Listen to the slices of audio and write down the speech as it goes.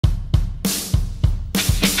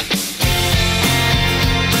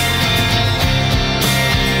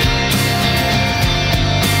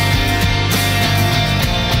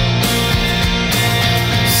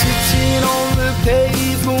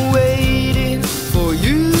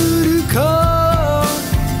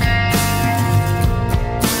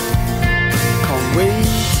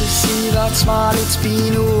It's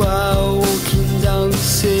been a while walking down the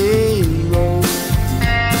same road.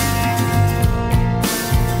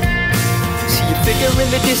 See a figure in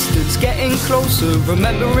the distance getting closer,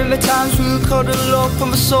 remembering the times we would cuddle up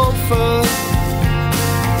on the sofa,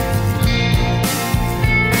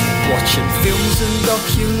 watching films and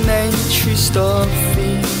documentaries,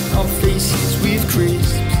 stuffing our faces with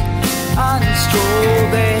crisps and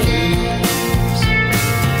strawberries.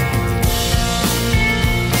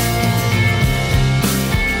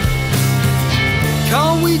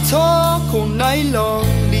 Can we talk all night long,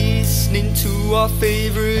 listening to our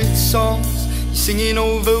favourite songs? You're singing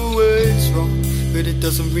over words wrong, but it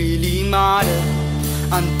doesn't really matter.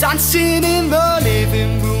 I'm dancing in the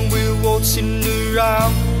living room, we're waltzing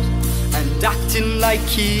around and acting like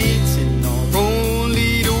kids in our own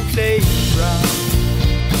little playground.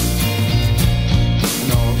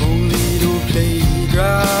 In our own little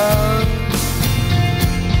playground.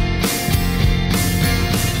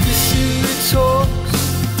 Listen to talks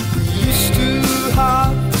we used to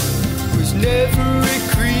have, was never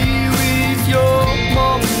agree with your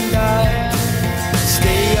mom and dad.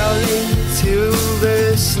 Stay out late till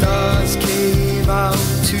the stars came out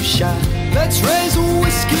to shine. Let's raise a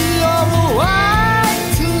whiskey or a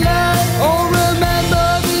wine tonight. Or remember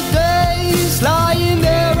the days lying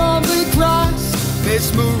there on the grass,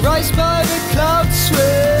 mesmerized by the clouds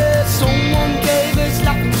where someone gave us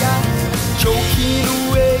laughing gas. Choking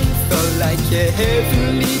away felt like a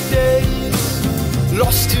heavenly days,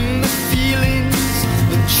 lost in the feelings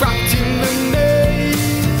and trapped in the maze.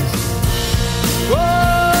 Whoa.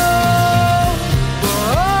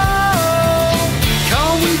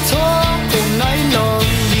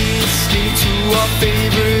 Our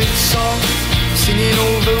favourite song, singing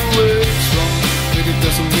all the words wrong, but it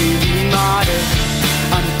doesn't really matter.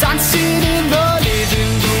 I'm dancing in the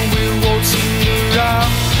living room, we're waltzing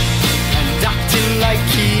around and acting like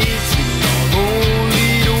kids in our own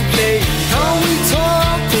little place. Can we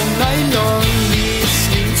talk all night long,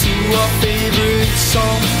 listening to our favourite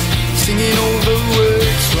songs, singing all the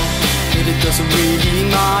words wrong, but it doesn't really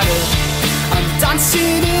matter. I'm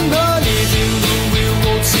dancing in the living room, we're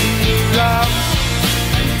waltzing around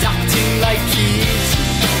and acting like kids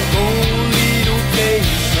in our own little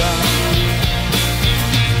playground.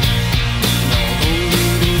 In our own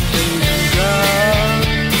little playground.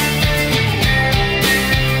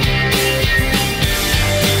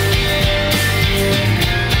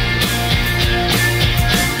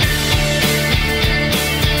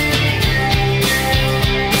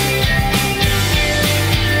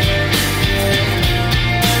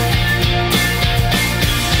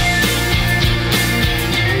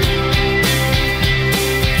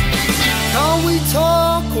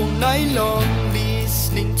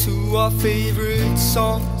 Our favourite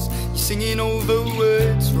songs, you're singing all the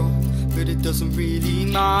words wrong, but it doesn't really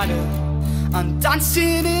matter. I'm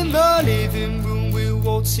dancing in the living room, we're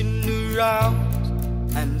waltzing around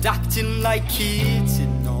and acting like kids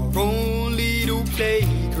in our own little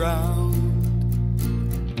playground.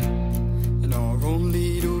 In our own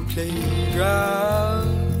little playground.